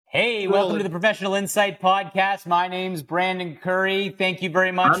Hey, welcome to the Professional Insight Podcast. My name's Brandon Curry. Thank you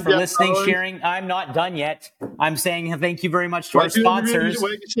very much for listening, sharing. I'm not done yet. I'm saying thank you very much to our sponsors. Why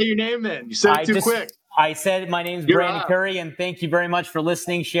did you say your name then? You said it too quick. I said my name's Brandon Curry, and thank you very much for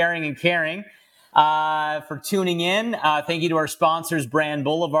listening, sharing, and caring. For tuning in. Thank you to our sponsors, Brand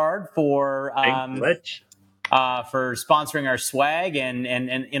Boulevard, for sponsoring our swag and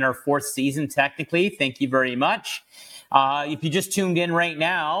in our fourth season, technically. Thank you very much. If you just tuned in right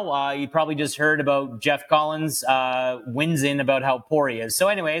now, you probably just heard about Jeff Collins whinging about how poor he is. So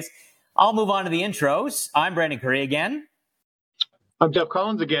anyways, I'll move on to the intros. I'm Brandon Curry again. I'm Jeff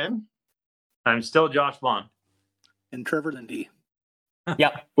Collins again. I'm still Josh Vaughn. And Trevor Lindy.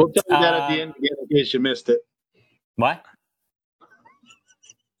 Yep. We'll tell you that at the end again in case you missed it. What?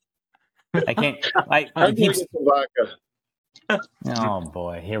 I can't. I'm get some vodka. Oh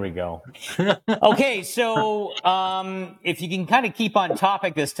boy, here we go. Okay, so if you can kind of keep on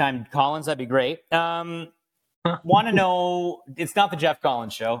topic this time, Collins, that'd be great. Want to know? It's not the Jeff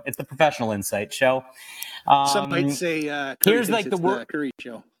Collins show; it's the Professional Insight show. Some might say here's like the Curry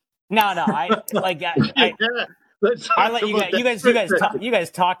show. No, I let you guys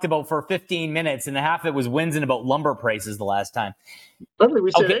talked about for 15 minutes, and half of it was whinging about lumber prices the last time. I don't think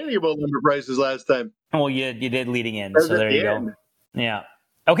we said anything about lumber prices last time. Well, you did leading in, so there you go. Yeah.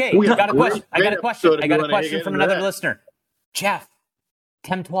 Okay, I got a question. I got a question from another listener. Jeff,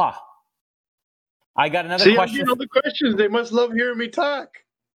 Temtois. I got another question. The questions. They must love hearing me talk.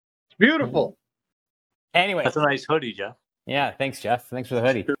 It's beautiful. Anyway. That's a nice hoodie, Jeff. Yeah, thanks, Jeff. Thanks for the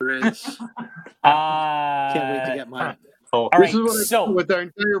hoodie. Sure is. Can't wait to get mine. All right, this is what I do with our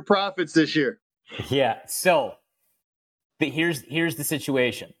entire profits this year. Yeah, so here's the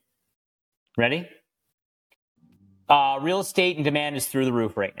situation. Ready? Real estate and demand is through the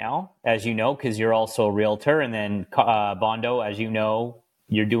roof right now, as you know, because you're also a realtor. And then Bondo, as you know,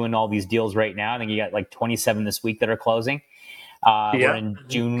 you're doing all these deals right now. I think you got like 27 this week that are closing. We're in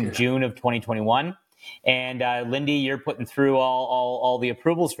June of 2021. And Lindy, you're putting through all the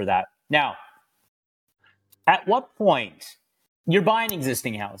approvals for that. Now, at what point you're buying an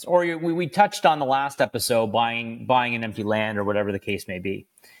existing house, or we touched on the last episode, buying an empty land or whatever the case may be.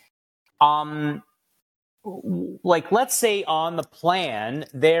 Like, let's say on the plan,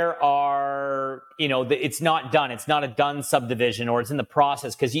 there are, it's not done. It's not a done subdivision, or it's in the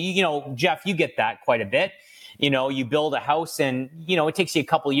process. Because, Jeff, you get that quite a bit. You build a house and, it takes you a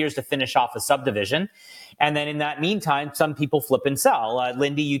couple of years to finish off a subdivision. And then in that meantime, some people flip and sell.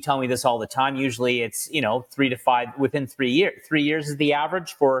 Lindy, you tell me this all the time. Usually it's, 3 to 5 within 3 years. 3 years is the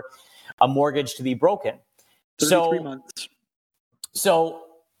average for a mortgage to be broken. 33 months. So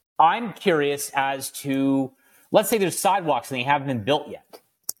I'm curious as to, let's say there's sidewalks and they haven't been built yet.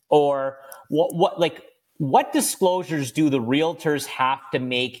 Or what disclosures do the realtors have to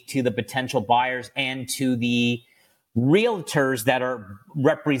make to the potential buyers and to the realtors that are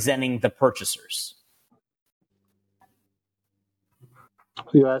representing the purchasers?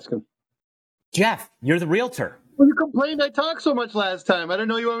 Who are you asking? Jeff, you're the realtor. Well, you complained I talked so much last time. I don't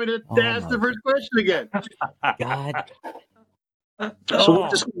know you want me to ask the first question again. God. So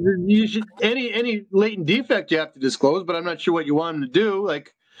you should, any latent defect you have to disclose, but I'm not sure what you want them to do.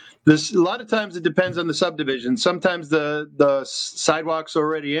 Like this, a lot of times it depends on the subdivision. Sometimes the sidewalk's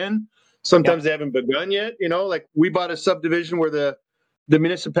already in. Sometimes they haven't begun yet. Like we bought a subdivision where the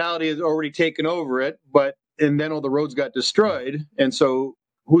municipality has already taken over it, and then all the roads got destroyed. And so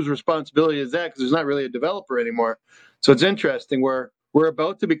whose responsibility is that? Because there's not really a developer anymore. So it's interesting. We're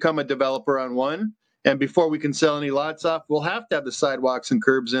about to become a developer on one. And before we can sell any lots off, we'll have to have the sidewalks and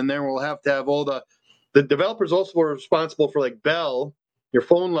curbs in there. We'll have to have all the developers also are responsible for like Bell, your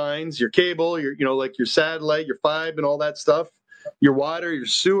phone lines, your cable, your satellite, your fibe and all that stuff, your water, your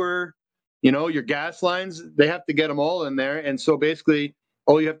sewer, your gas lines. They have to get them all in there. And so basically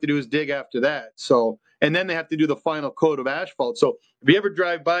all you have to do is dig after that. So, and then they have to do the final coat of asphalt. So if you ever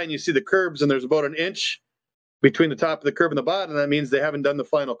drive by and you see the curbs and there's about an inch between the top of the curb and the bottom, that means they haven't done the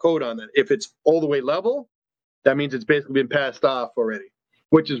final coat on it. If it's all the way level, that means it's basically been passed off already,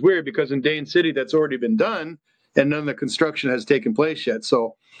 which is weird because in Dane City, that's already been done and none of the construction has taken place yet.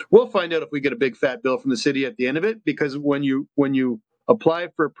 So we'll find out if we get a big fat bill from the city at the end of it, because when you apply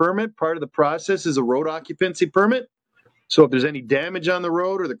for a permit, part of the process is a road occupancy permit. So if there's any damage on the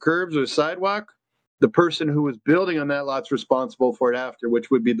road or the curbs or the sidewalk, the person who is building on that lot's responsible for it after, which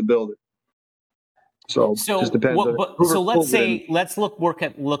would be the builder. So just depends. Let's look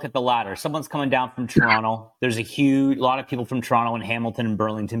at the ladder. Someone's coming down from Toronto. There's a lot of people from Toronto and Hamilton and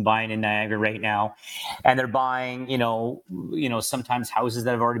Burlington buying in Niagara right now, and they're buying, sometimes houses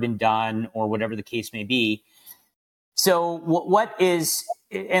that have already been done or whatever the case may be. So what is,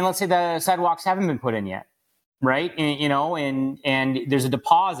 and let's say the sidewalks haven't been put in yet, right? And there's a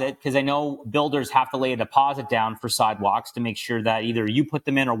deposit, because I know builders have to lay a deposit down for sidewalks to make sure that either you put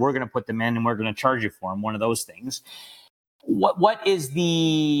them in or we're going to put them in and we're going to charge you for them, one of those things. What is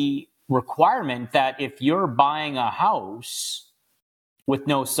the requirement that if you're buying a house with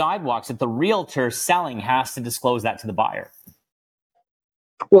no sidewalks, that the realtor selling has to disclose that to the buyer?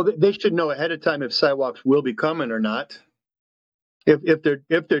 Well, they should know ahead of time if sidewalks will be coming or not. If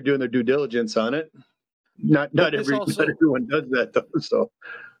they're doing their due diligence on it. Not everyone does that though. So,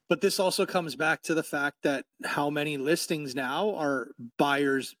 but this also comes back to the fact that how many listings now are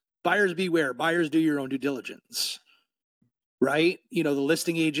buyers beware, buyers do your own due diligence. Right? The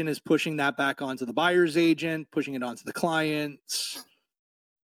listing agent is pushing that back onto the buyer's agent, pushing it onto the clients.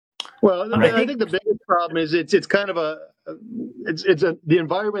 Well, I think the biggest problem is it's kind of the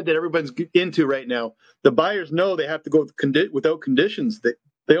environment that everyone's into right now. The buyers know they have to go without conditions.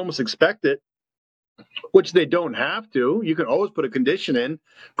 They almost expect it, which they don't have to. You can always put a condition in,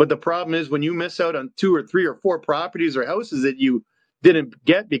 but the problem is when you miss out on 2 or 3 or 4 properties or houses that you didn't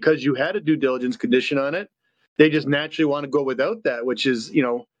get because you had a due diligence condition on it, they just naturally want to go without that, which is,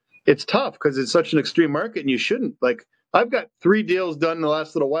 it's tough because it's such an extreme market and you shouldn't. Like, I've got 3 deals done in the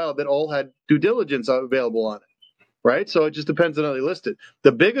last little while that all had due diligence available on it, right? So it just depends on how they list it.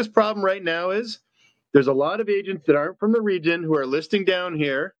 The biggest problem right now is there's a lot of agents that aren't from the region who are listing down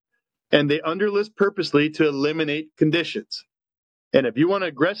here, and they underlist purposely to eliminate conditions. And if you want to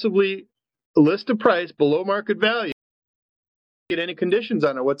aggressively list a price below market value, get any conditions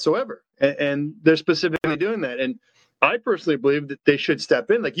on it whatsoever. And they're specifically doing that. And I personally believe that they should step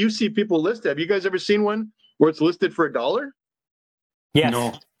in. Like, you see people listed. Have you guys ever seen one where it's listed for $1? Yes.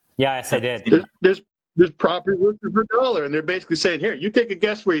 No. Yes, I did. There's property listed for $1, and they're basically saying, here, you take a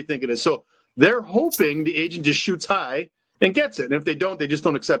guess where you think it is. So they're hoping the agent just shoots high and gets it. And if they don't, they just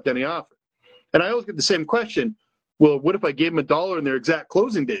don't accept any offer. And I always get the same question. Well, what if I gave them $1 in their exact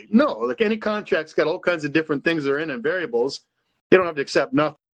closing date? No, like, any contract's got all kinds of different things that are in and variables. They don't have to accept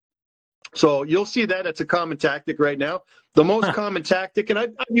nothing. So you'll see that it's a common tactic right now. The most common tactic, and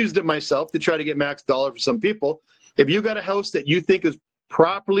I've used it myself to try to get max dollar for some people. If you got a house that you think is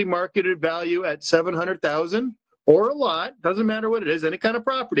properly marketed value at $700,000 or a lot, doesn't matter what it is, any kind of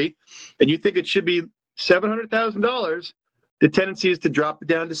property, and you think it should be $700,000, the tendency is to drop it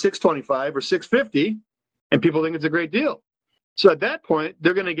down to $625,000 or $650,000, and people think it's a great deal. So at that point,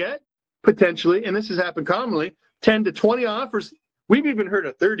 they're going to get potentially, and this has happened commonly, 10 to 20 offers. We've even heard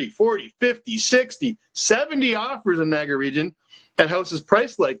of 30, 40, 50, 60, 70 offers in Niagara region at houses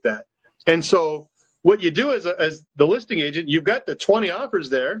priced like that. And so what you do as the listing agent, you've got the 20 offers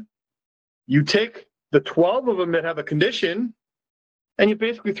there. You take the 12 of them that have a condition and you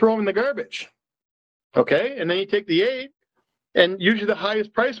basically throw them in the garbage. Okay? And then you take the 8 and usually the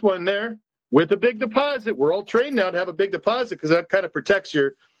highest price one there with a big deposit. We're all trained now to have a big deposit because that kind of protects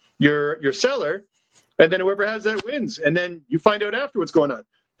your seller. And then whoever has that wins. And then you find out after what's going on.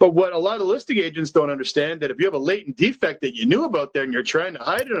 But what a lot of listing agents don't understand, that if you have a latent defect that you knew about there and you're trying to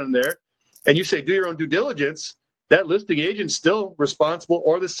hide it on there, and you say do your own due diligence, that listing agent's still responsible,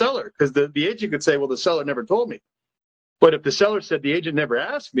 or the seller. Because the agent could say, well, the seller never told me. But if the seller said the agent never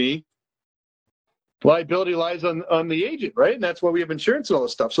asked me, liability lies on the agent, right? And that's why we have insurance and all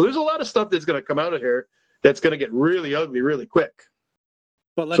this stuff. So there's a lot of stuff that's going to come out of here that's going to get really ugly really quick.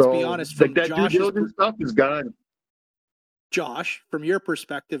 But let's be honest, from that due diligence stuff is gone. Josh, from your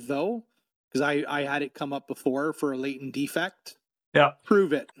perspective, though, because I had it come up before for a latent defect. Yeah.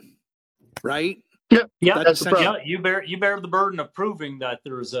 Prove it. Right? Yeah. That's the problem. Yeah, you bear the burden of proving that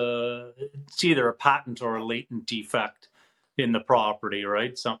there's it's either a patent or a latent defect in the property,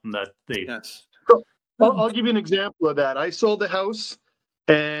 right? Something that they. Yes. So, I'll give you an example of that. I sold a house.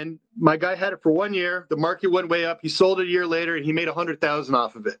 And my guy had it for 1 year. The market went way up. He sold it a year later, and he made $100,000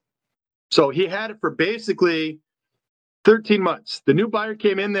 off of it. So he had it for basically 13 months. The new buyer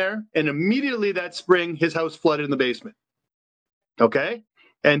came in there, and immediately that spring, his house flooded in the basement. Okay?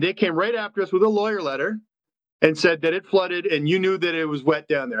 And they came right after us with a lawyer letter and said that it flooded, and you knew that it was wet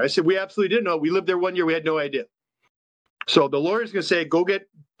down there. I said, we absolutely didn't know. We lived there 1 year. We had no idea. So the lawyer's going to say, go get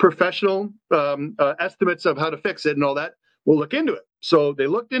professional estimates of how to fix it and all that. We'll look into it. So they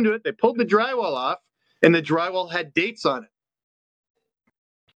looked into it. They pulled the drywall off, and the drywall had dates on it.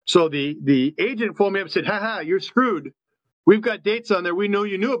 So the agent phoned me up and said, ha, you're screwed. We've got dates on there. We know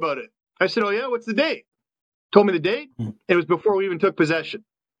you knew about it. I said, oh, yeah, what's the date? Told me the date. It was before we even took possession.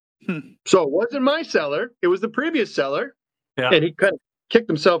 So it wasn't my seller. It was the previous seller. Yeah. And he kind of kicked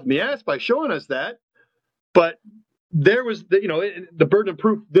himself in the ass by showing us that. But there was the burden of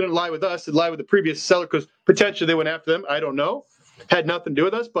proof didn't lie with us; it lied with the previous seller because potentially they went after them. I don't know, had nothing to do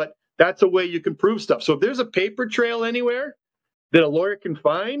with us, but that's a way you can prove stuff. So if there's a paper trail anywhere that a lawyer can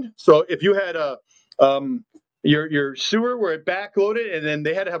find, so if you had your sewer where it backloaded and then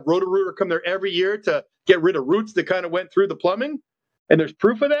they had to have Roto-Rooter come there every year to get rid of roots that kind of went through the plumbing, and there's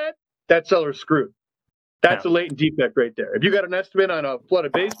proof of that, that seller's screwed. That's a latent defect right there. If you got an estimate on a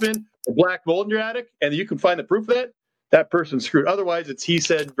flooded basement, a black mold in your attic, and you can find the proof of that, that person's screwed. Otherwise, it's he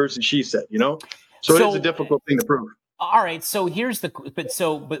said versus she said, So it is a difficult thing to prove. All right. So here's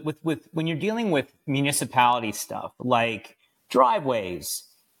but with when you're dealing with municipality stuff like driveways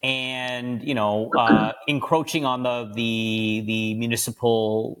and encroaching on the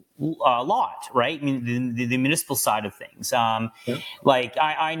municipal lot, right? I mean, the municipal side of things. Like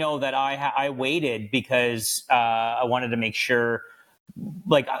I know that I waited because I wanted to make sure,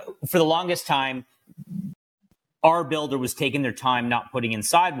 like for the longest time, our builder was taking their time not putting in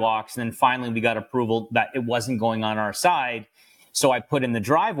sidewalks, and then finally we got approval that it wasn't going on our side. So I put in the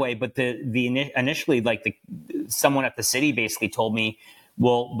driveway, but initially, like someone at the city basically told me,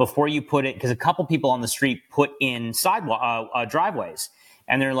 well, before you put it, because a couple people on the street put in sidewalk driveways,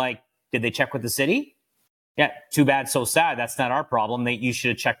 and they're like, did they check with the city? Yeah, too bad, so sad. That's not our problem. You should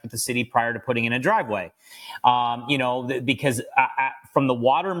have checked with the city prior to putting in a driveway. Because from the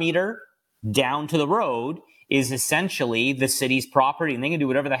water meter down to the road is essentially the city's property, and they can do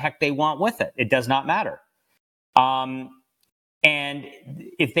whatever the heck they want with it. It does not matter. And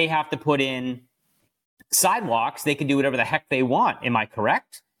if they have to put in sidewalks, they can do whatever the heck they want. Am I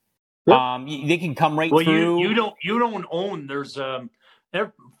correct? Yep. They can come right through. You don't own. There's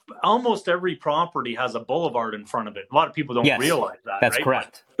almost every property has a boulevard in front of it. A lot of people don't realize that. That's right?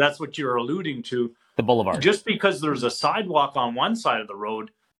 correct. But that's what you're alluding to. The boulevard. Just because there's a sidewalk on one side of the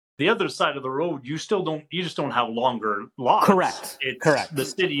road, the other side of the road, you just don't have longer lots. Correct. Correct. The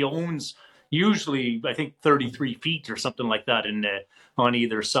city owns usually, I think, 33 feet or something like that on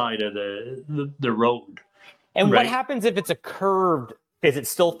either side of the road. And what happens if it's a curved? Is it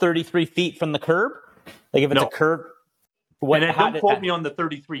still 33 feet from the curb? Like if it's a curb? Don't quote me on the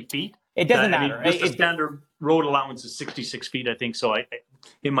 33 feet. It doesn't matter. I mean, the standard road allowance is 66 feet, I think. So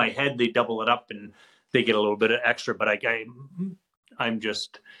in my head, they double it up and they get a little bit of extra. But I'm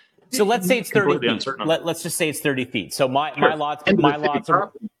just... So let's say it's 30 feet. Let's just say it's 30 feet. So my lot's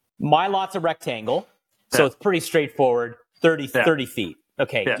a rectangle. So it's pretty straightforward. 30 feet.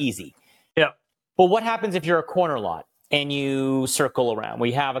 Okay, easy. Yeah. But what happens if you're a corner lot and you circle around?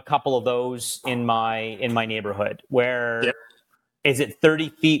 We have a couple of those in my neighborhood where is it 30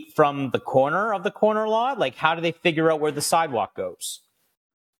 feet from the corner of the corner lot? Like how do they figure out where the sidewalk goes?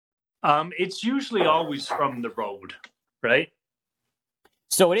 It's usually always from the road, right?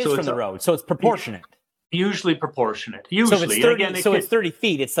 So it is from the road. So it's proportionate. Usually proportionate. Usually. So it's 30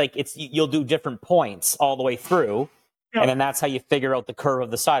 feet. It's like you'll do different points all the way through, and then that's how you figure out the curve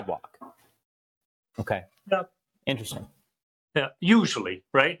of the sidewalk. Okay. Yeah. Interesting. Yeah. Usually,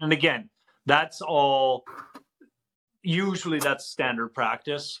 right? And again, that's all. Usually, that's standard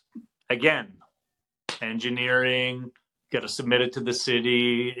practice. Again, engineering, got to submit it to the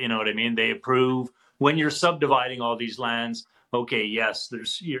city. You know what I mean? They approve when you're subdividing all these lands. Okay, yes,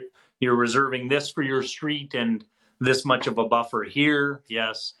 you're reserving this for your street and this much of a buffer here.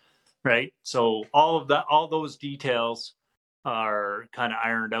 Yes, right. So all those details are kind of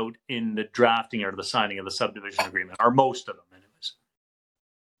ironed out in the drafting or the signing of the subdivision agreement, or most of them, anyways.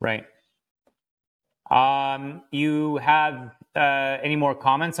 Right. You have any more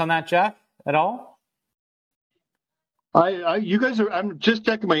comments on that, Jeff, at all? You guys are. I'm just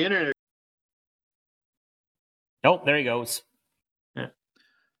checking my internet. Nope. There he goes.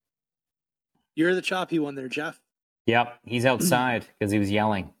 You're the choppy one there, Jeff. Yep, he's outside because he was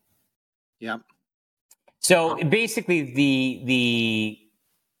yelling. Yeah. So basically, the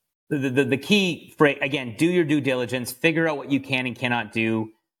key for, again, do your due diligence, figure out what you can and cannot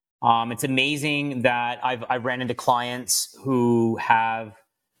do. It's amazing that I've ran into clients who have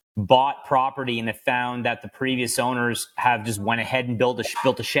bought property and have found that the previous owners have just went ahead and built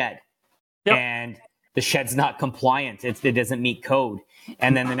a shed, and the shed's not compliant. It doesn't meet code.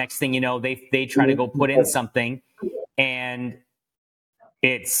 And then the next thing you know, they try to go put in something, and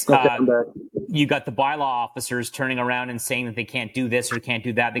it's you got the bylaw officers turning around and saying that they can't do this or can't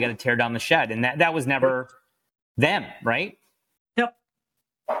do that. They got to tear down the shed, and that was never them, right? Yep.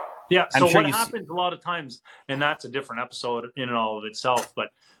 Yeah. So what happens a lot of times, and that's a different episode in and all of itself, but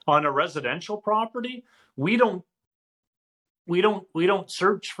on a residential property, we don't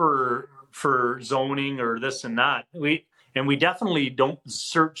search for zoning or this and that. And we definitely don't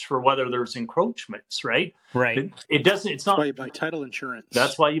search for whether there's encroachments, right? Right. It doesn't, it's That's not. why you buy title insurance.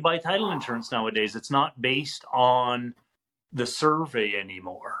 That's why you buy title insurance nowadays. It's not based on the survey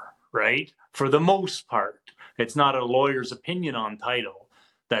anymore, right? For the most part, it's not a lawyer's opinion on title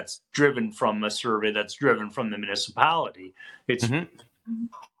that's driven from a survey that's driven from the municipality. It's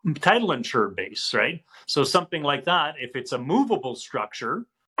title insured base, right? So something like that, if it's a movable structure,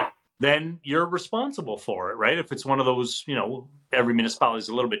 then you're responsible for it, right? If it's one of those, every municipality is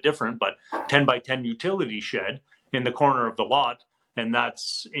a little bit different, but 10 by 10 utility shed in the corner of the lot, and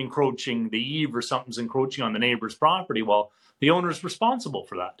that's encroaching the eave or something's encroaching on the neighbor's property, well, the owner's responsible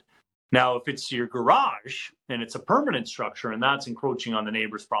for that. Now, if it's your garage and it's a permanent structure and that's encroaching on the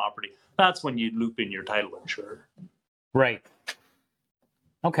neighbor's property, that's when you loop in your title insurer. Right.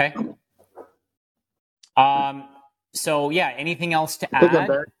 Okay. So yeah, anything else to add?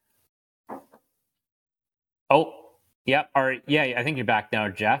 Oh, yeah. All right. Yeah, I think you're back now,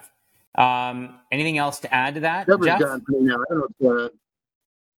 Jeff. Anything else to add to that, Trevor's Jeff? gone for me now. I don't know what's going on.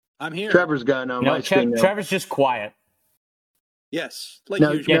 I'm here. Trevor's gone now. No, Trevor's just quiet. Yes, like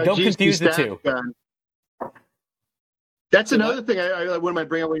Now, usual. Yeah, don't GC confuse the Stack's two. gone. That's So another thing I want to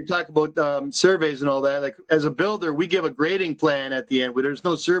bring up when you talk about surveys and all that. Like as a builder, we give a grading plan at the end where there's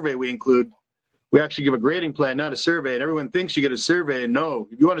no survey we include. We actually give a grading plan, not a survey. And everyone thinks you get a survey. And no,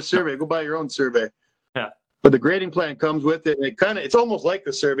 if you want a survey, go buy your own survey. Yeah. But the grading plan comes with it. And it's almost like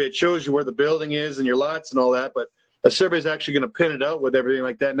the survey. It shows you where the building is and your lots and all that. But a survey is actually going to pin it out with everything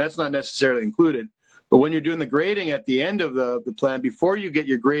like that. And that's not necessarily included. But when you're doing the grading at the end of the plan, before you get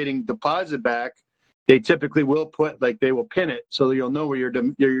your grading deposit back, they typically will they will pin it so that you'll know where your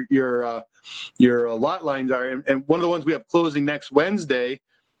lot lines are. And one of the ones we have closing next Wednesday,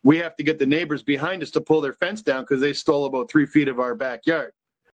 we have to get the neighbors behind us to pull their fence down because they stole about 3 feet of our backyard.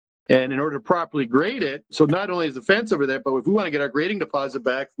 And in order to properly grade it, so not only is the fence over there, but if we want to get our grading deposit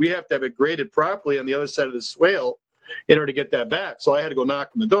back, we have to have it graded properly on the other side of the swale in order to get that back. So I had to go knock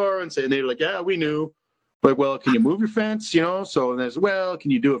on the door and say, and they were like, yeah, we knew. Like, well, can you move your fence? So and there's, well,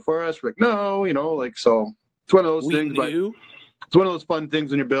 can you do it for us? We're like, no, so it's one of those things. Knew. But it's one of those fun things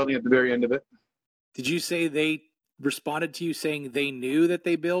when you're building at the very end of it. Did you say they responded to you saying they knew that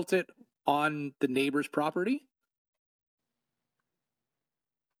they built it on the neighbor's property?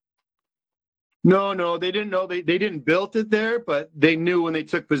 No, they didn't know. They didn't build it there, but they knew when they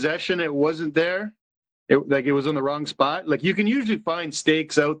took possession it wasn't there. It was on the wrong spot. Like you can usually find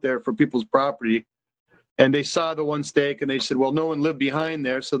stakes out there for people's property. And they saw the one stake and they said, well, no one lived behind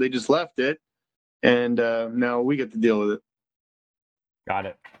there. So they just left it. And now we get to deal with it. Got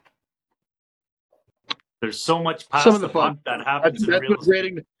it. There's so much past Some of the the fun that happens in that's real what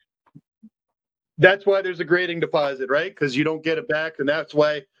grading. That's why there's a grading deposit, right? Because you don't get it back. And that's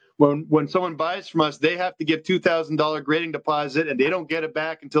why when someone buys from us, they have to give $2,000 grading deposit and they don't get it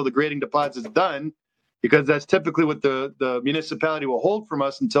back until the grading deposit's done, because that's typically what the municipality will hold from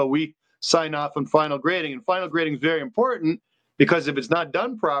us until we sign off on final grading. And final grading is very important because if it's not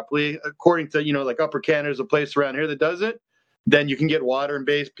done properly, according to, like Upper Canada is a place around here that does it, then you can get water in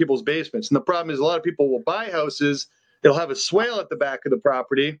people's basements. And the problem is a lot of people will buy houses, they'll have a swale at the back of the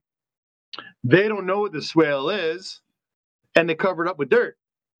property. They don't know what the swale is, and they cover it up with dirt.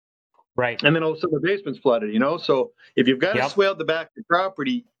 Right. And then all of a sudden the basement's flooded, So if you've got a swale at the back of the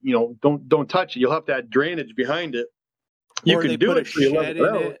property, don't touch it. You'll have to add drainage behind it. You or can they do put it a so you shed level in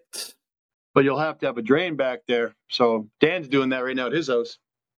it out, it. but you'll have to have a drain back there. So Dan's doing that right now at his house.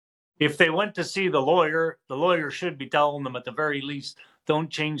 If they went to see the lawyer should be telling them at the very least, don't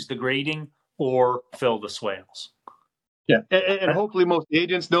change the grading or fill the swales. Yeah. And hopefully most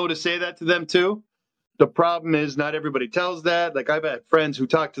agents know to say that to them too. The problem is not everybody tells that. Like I've had friends who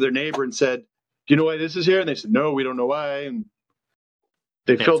talked to their neighbor and said, do you know why this is here? And they said, no, we don't know why. And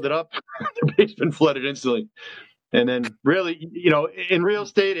they filled it up. The basement flooded instantly. And then really, in real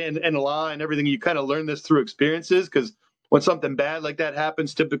estate and law and everything, you kind of learn this through experiences, because when something bad like that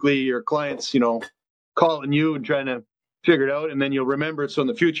happens, typically your clients, calling you and trying to figure it out, and then you'll remember it. So in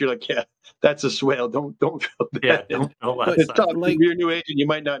the future, you're like, yeah, that's a swale. Don't fill that. Yeah, don't fill that. It's tough. If you're a new agent, you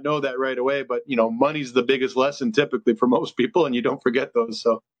might not know that right away, but money's the biggest lesson typically for most people, and you don't forget those.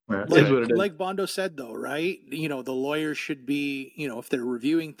 So like Bondo said, though, right? The lawyer should be, if they're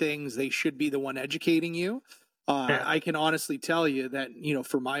reviewing things, they should be the one educating you. I can honestly tell you that,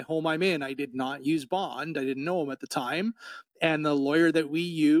 for my home I'm in, I did not use bond. I didn't know him at the time. And the lawyer that we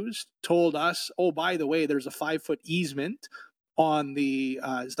used told us, oh, by the way, there's a 5-foot easement on the,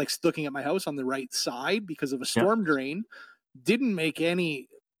 it's like looking at my house on the right side because of a storm drain. Didn't make any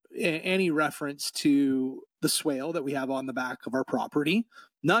reference to the swale that we have on the back of our property.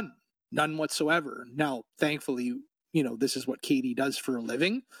 None whatsoever. Now, thankfully, this is what Katie does for a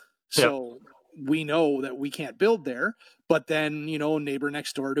living. So we know that we can't build there. But then, neighbor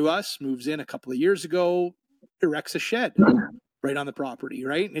next door to us moves in a couple of years ago, erects a shed right on the property,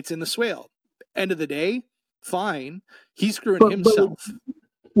 right? And it's in the swale. End of the day, fine. He's screwing himself.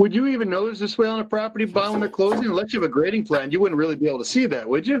 Would you even know there's a swale on a property bond when they're closing? Unless you have a grading plan, you wouldn't really be able to see that,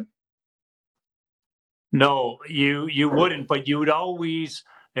 would you? No, you wouldn't, but you would always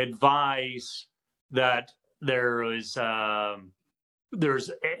advise that there's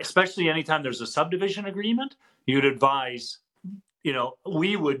especially anytime there's a subdivision agreement, you'd advise,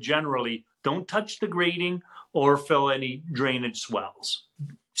 we would generally don't touch the grading or fill any drainage swells.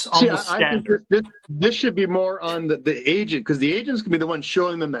 It's almost standard. I think this should be more on the agent, because the agent's going to be the one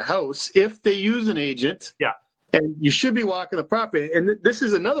showing them the house if they use an agent. Yeah. And you should be walking the property. And this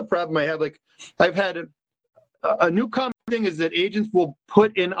is another problem I have. Like, I've had a new common thing is that agents will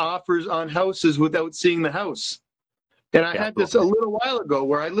put in offers on houses without seeing the house. And I had this a little while ago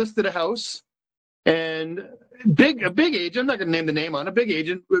where I listed a house, and a big agent, I'm not going to name the name on, a big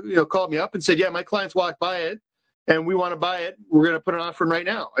agent called me up and said, yeah, my clients walked by it and we want to buy it. We're going to put an offer in right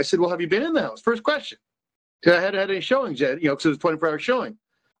now. I said, well, have you been in the house? First question. Because I hadn't had any showings yet, because it was a 24-hour showing.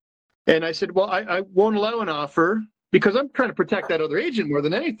 And I said, well, I won't allow an offer because I'm trying to protect that other agent more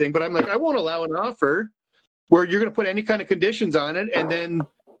than anything. But I'm like, I won't allow an offer where you're going to put any kind of conditions on it and then,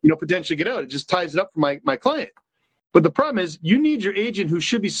 potentially get out. It just ties it up for my client. But the problem is you need your agent who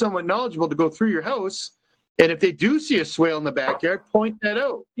should be somewhat knowledgeable to go through your house. And if they do see a swale in the backyard, point that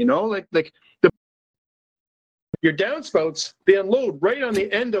out, like your downspouts, they unload right on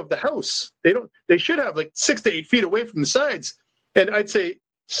the end of the house. They should have like 6 to 8 feet away from the sides. And I'd say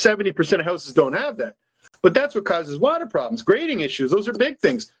 70% of houses don't have that. But that's what causes water problems, grading issues. Those are big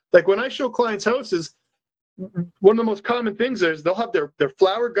things. Like when I show clients houses, one of the most common things is they'll have their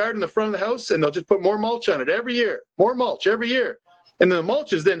flower garden in the front of the house and they'll just put more mulch on it every year, more mulch every year. And then the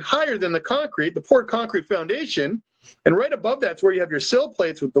mulch is then higher than the concrete, the poured concrete foundation. And right above that's where you have your sill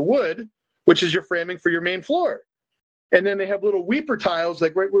plates with the wood, which is your framing for your main floor. And then they have little weeper tiles,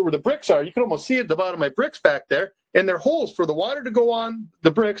 like right where the bricks are. You can almost see at the bottom of my bricks back there. And they're holes for the water to go on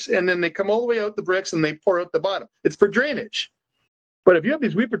the bricks. And then they come all the way out the bricks and they pour out the bottom. It's for drainage. But if you have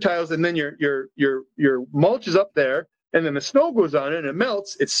these weeper tiles and then your mulch is up there and then the snow goes on it and it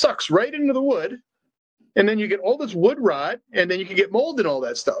melts, it sucks right into the wood. And then you get all this wood rot and then you can get mold and all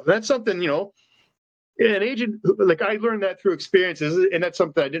that stuff. And that's something, an agent, like I learned that through experiences, and that's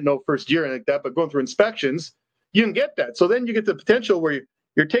something I didn't know first year like that, but going through inspections, you can get that. So then you get the potential where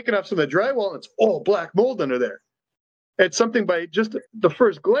you're taking off some of the drywall and it's all black mold under there. It's something by just the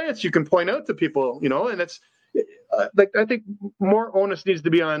first glance you can point out to people, and that's, I think more onus needs to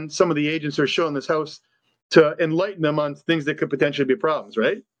be on some of the agents who are showing this house to enlighten them on things that could potentially be problems,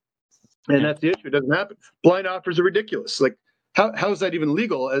 right? And that's the issue. It doesn't happen. Blind offers are ridiculous. Like, how is that even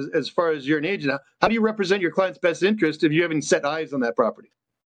legal as far as you're an agent? How do you represent your client's best interest if you haven't set eyes on that property?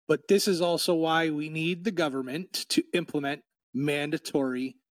 But this is also why we need the government to implement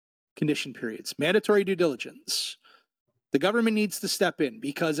mandatory condition periods, mandatory due diligence. The government needs to step in,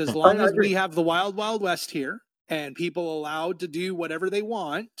 because as long as we have the wild, wild west here and people allowed to do whatever they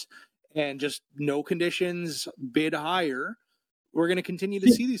want and just no conditions, bid higher, we're going to continue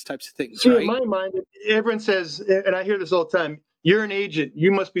to see these types of things. Right? In my mind, everyone says, and I hear this all the time, you're an agent.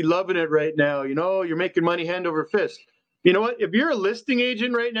 You must be loving it right now. You're making money hand over fist. You know what? If you're a listing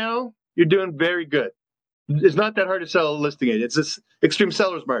agent right now, you're doing very good. It's not that hard to sell a listing agent. It's this extreme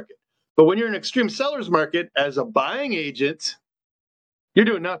seller's market. But when you're in an extreme seller's market as a buying agent, you're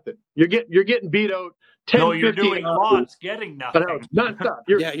doing nothing. You're getting beat out 10, no, you're 15 doing lots, getting nothing. Non-stop.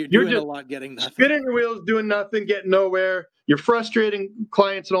 You're doing just a lot, getting nothing. Spinning your wheels, doing nothing, getting nowhere. You're frustrating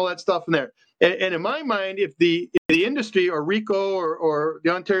clients and all that stuff in there. And in my mind, if the industry or RECO or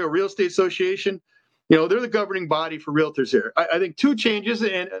the Ontario Real Estate Association, they're the governing body for realtors here. I think two changes,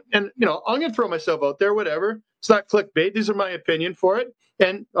 and I'm going to throw myself out there, whatever. It's not clickbait. These are my opinion for it.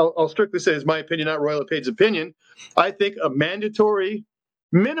 And I'll strictly say it's my opinion, not Royal LePage's opinion. I think a mandatory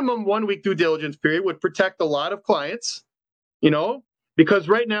minimum 1 week due diligence period would protect a lot of clients, because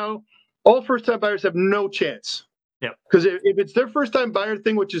right now all first time buyers have no chance. Yeah. Because if it's their first time buyer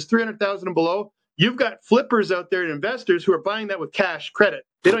thing, which is $300,000 and below, you've got flippers out there and investors who are buying that with cash credit.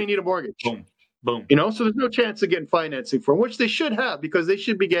 They don't even need a mortgage. Boom. Boom. So there's no chance of getting financing for them, which they should have, because they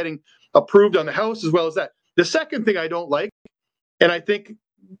should be getting approved on the house as well as that. The second thing I don't like, and I think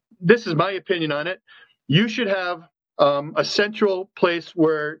this is my opinion on it, you should have a central place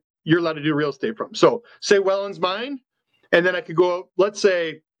where you're allowed to do real estate from. So say Welland's mine, and then I could go, let's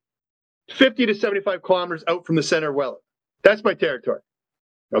say, 50 to 75 kilometers out from the center of Welland. That's my territory.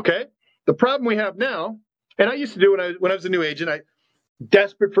 Okay? The problem we have now And I used to do when I was a new agent, I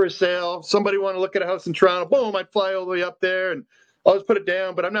desperate for a sale. Somebody want to look at a house in Toronto, boom, I'd fly all the way up there and I'll just put it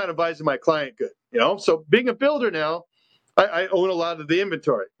down, but I'm not advising my client good, So being a builder now, I own a lot of the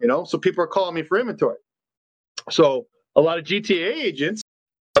inventory, so people are calling me for inventory. So a lot of GTA agents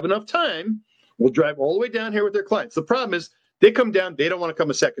have enough time, will drive all the way down here with their clients. The problem is they come down, they don't want to come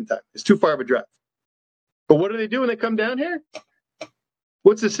a second time. It's too far of a drive. But what do they do when they come down here?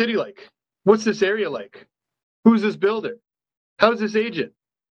 What's the city like? What's this area like? Who's this builder? How's this agent?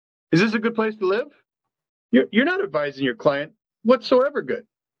 Is this a good place to live? You're not advising your client whatsoever good.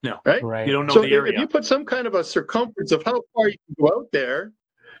 No. Right? You don't know so the area. If you put some kind of a circumference of how far you can go out there,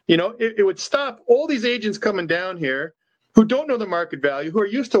 it would stop all these agents coming down here who don't know the market value, who are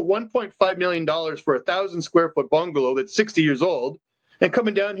used to $1.5 million for a 1,000 square foot bungalow that's 60 years old, and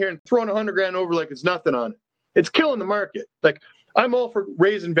coming down here and throwing $100,000 over like it's nothing on it. It's killing the market. Like, I'm all for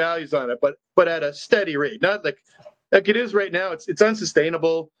raising values on it, but at a steady rate, not like it is right now. It's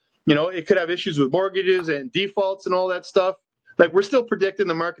unsustainable. It could have issues with mortgages and defaults and all that stuff. Like, we're still predicting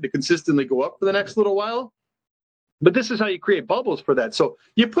the market to consistently go up for the next little while. But this is how you create bubbles for that. So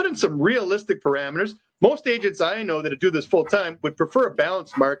you put in some realistic parameters. Most agents I know that do this full time would prefer a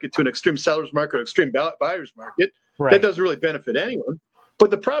balanced market to an extreme seller's market or extreme buyer's market. Right. That doesn't really benefit anyone.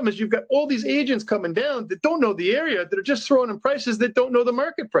 But the problem is you've got all these agents coming down that don't know the area, that are just throwing in prices that don't know the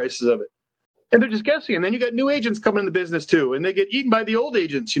market prices of it. And they're just guessing. And then you got new agents coming in the business too, and they get eaten by the old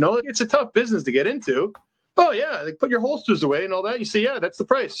agents. It's a tough business to get into. Oh, yeah, they put your holsters away and all that. You say, yeah, that's the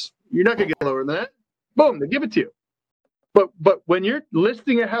price. You're not going to get lower than that. Boom, they give it to you. But when you're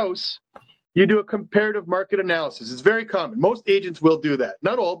listing a house, you do a comparative market analysis. It's very common. Most agents will do that.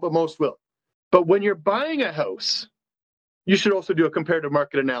 Not all, but most will. But when you're buying a house, you should also do a comparative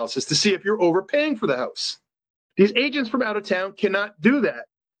market analysis to see if you're overpaying for the house. These agents from out of town cannot do that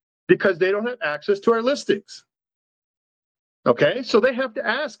because they don't have access to our listings. Okay, so they have to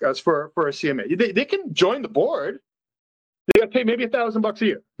ask us for a CMA. They can join the board. They got to pay maybe $1,000 a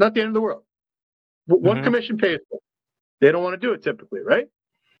year. Not the end of the world. One commission pays for it. They don't want to do it typically, right?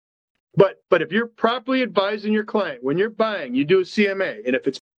 But if you're properly advising your client when you're buying, you do a CMA, and if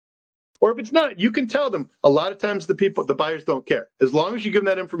it's not, you can tell them. A lot of times the buyers don't care as long as you give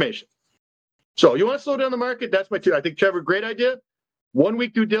them that information. So you want to slow down the market? That's my two. I think, Trevor, great idea. 1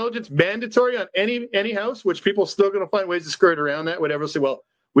 week due diligence mandatory on any house, which people are still going to find ways to skirt around that. Whatever, say, well,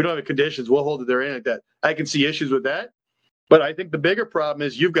 we don't have conditions, we'll hold it there, anything like that. I can see issues with that, but I think the bigger problem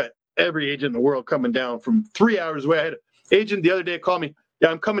is you've got every agent in the world coming down from 3 hours away. I had an agent the other day call me. Yeah,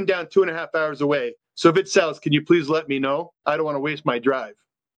 I'm coming down 2.5 hours away. So if it sells, can you please let me know? I don't want to waste my drive.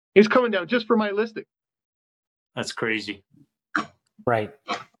 He's coming down just for my listing. That's crazy. Right.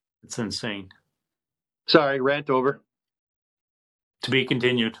 It's insane. Sorry, rant over. To be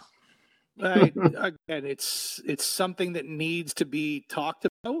continued. Again, it's something that needs to be talked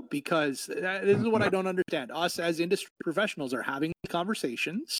about because this is what I don't understand. Us as industry professionals are having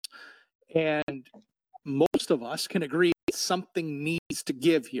conversations, and most of us can agree something needs to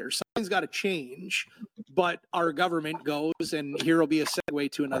give here. Something's got to change, but our government goes, and here will be a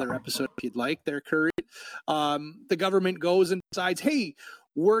segue to another episode if you'd like there, Curry. The government goes and decides, hey,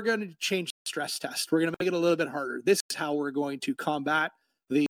 we're going to change the stress test. We're going to make it a little bit harder. This is how we're going to combat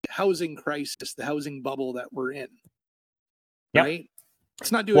the housing crisis, the housing bubble that we're in. Yep. Right?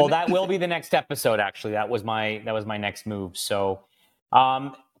 It's not doing well, that will be the next episode, actually. That was my next move. So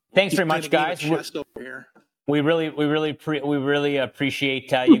thanks very much, guys. We really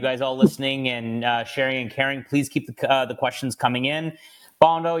appreciate you guys all listening and sharing and caring. Please keep the questions coming in.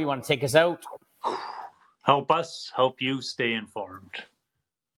 Bondo, you want to take us out? Help us help you stay informed.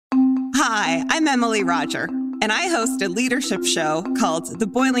 Hi, I'm Emily Roger, and I host a leadership show called The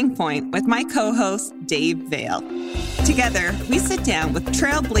Boiling Point with my co-host, Dave Vale. Together, we sit down with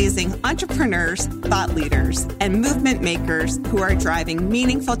trailblazing entrepreneurs, thought leaders, and movement makers who are driving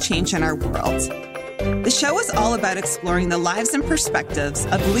meaningful change in our world. The show is all about exploring the lives and perspectives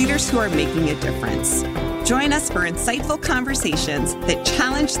of leaders who are making a difference. Join us for insightful conversations that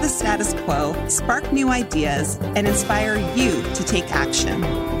challenge the status quo, spark new ideas, and inspire you to take action.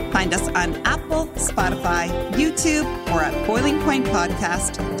 Find us on Apple, Spotify, YouTube, or at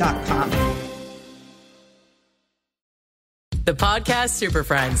boilingpointpodcast.com. The Podcast Super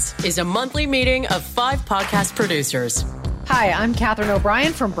Friends is a monthly meeting of 5 podcast producers. Hi, I'm Catherine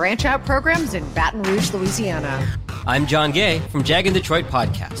O'Brien from Branch Out Programs in Baton Rouge, Louisiana. I'm John Gay from Jag and Detroit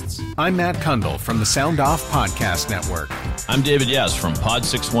Podcasts. I'm Matt Kundle from the Sound Off Podcast Network. I'm David Yaz from Pod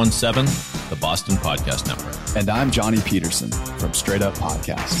 617, the Boston Podcast Network. And I'm Johnny Peterson from Straight Up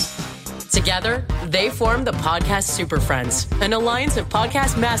Podcasts. Together, they form the Podcast Super Friends, an alliance of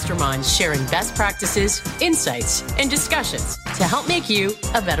podcast masterminds sharing best practices, insights, and discussions to help make you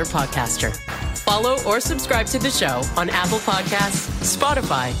a better podcaster. Follow or subscribe to the show on Apple Podcasts,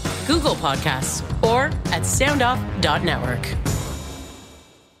 Spotify, Google Podcasts, or at soundoff.network.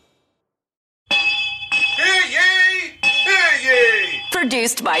 Hear ye! Hear ye!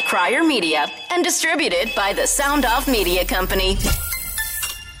 Produced by Crier Media and distributed by the Sound Off Media Company.